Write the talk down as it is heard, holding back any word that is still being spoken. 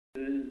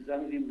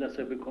Sagen Sie ihm, dass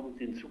er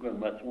bekommt den Zugang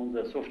mal zu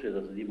unserer Software,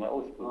 dass er die mal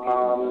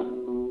ausprobiert.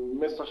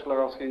 Mr.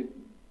 Schlarowski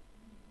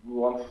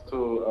wants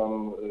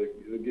to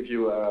give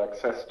you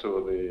access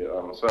to the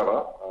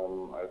server.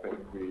 I think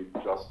we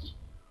just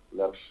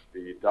let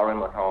the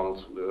Darren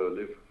account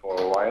live for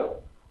a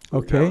while.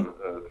 Okay. We can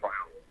try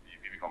out the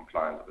Vivicom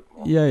client a bit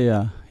more.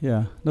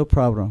 Yeah. No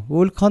problem.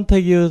 We'll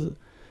contact you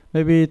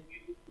maybe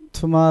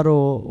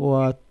tomorrow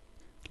or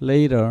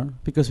later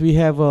because we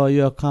have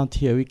your account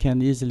here. We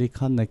can easily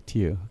connect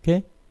you.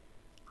 Okay.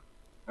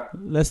 Ja.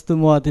 Let's do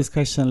more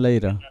discussion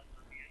later.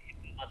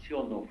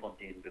 Informationen noch von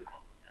denen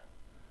bekommen.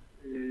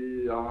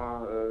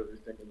 Ja,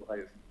 ich denke um 3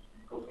 ist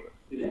die Konferenz.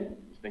 Bitte?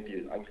 Ich denke,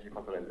 die eigentliche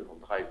Konferenz ist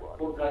um 3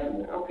 Uhr. Um 3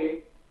 Uhr, Ja.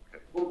 okay.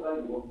 Um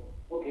 3 Uhr,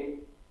 okay.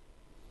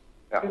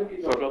 Ja.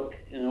 15 So, o'clock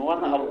in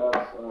 1 hour.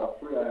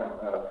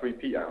 3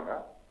 p.m.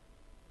 Yeah?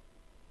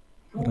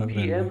 2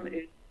 p.m.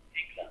 in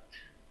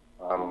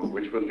England.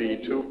 Which would be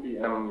 2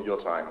 p.m.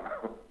 your time.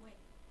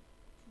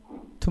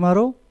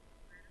 Tomorrow?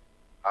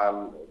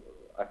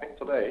 I think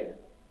today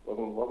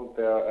wasn't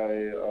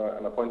there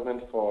an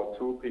appointment for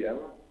 2 p.m.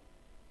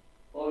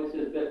 Or is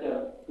it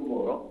better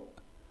tomorrow?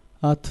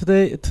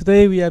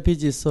 Today we are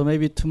busy, so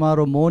maybe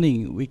tomorrow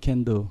morning we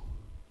can do.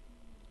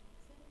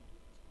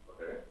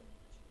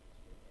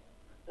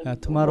 Okay.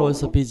 Tomorrow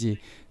also busy.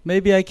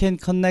 Maybe I can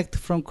connect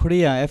from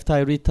Korea after I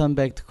return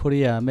back to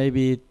Korea,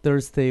 maybe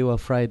Thursday or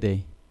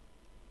Friday.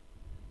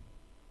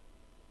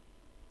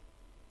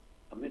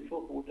 Am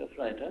Mittwoch oder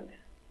Freitag?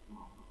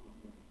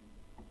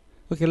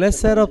 Okay, let's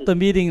set up the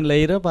meeting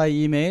later by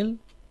email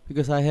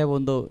because I have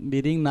on the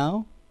meeting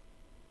now.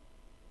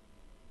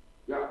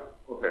 Yeah,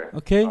 okay.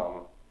 Okay?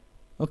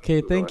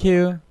 Okay, thank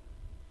you.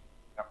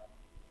 Yeah.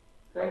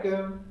 Thank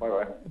you.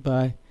 Bye-bye.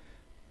 Bye.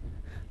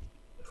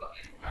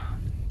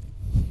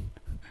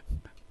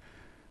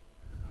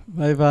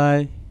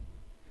 Bye-bye.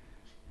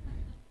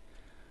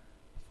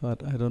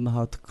 But I don't know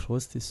how to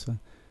close this one.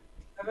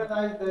 Have a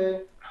nice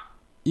day.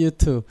 You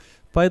too.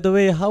 By the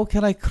way, how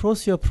can I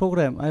close your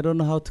program? I don't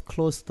know how to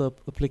close the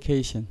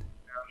application.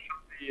 There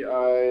should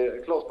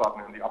be a close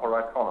button in the upper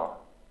right corner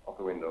of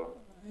the window.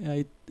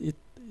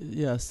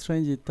 Yeah,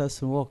 strange it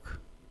doesn't work.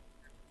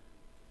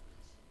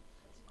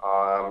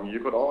 You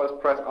could always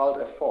press Alt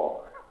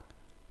F4.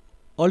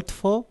 Alt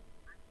 4?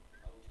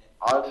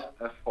 Alt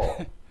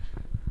F4.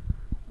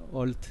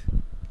 Alt.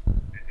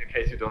 In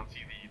case you don't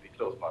see the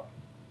close button.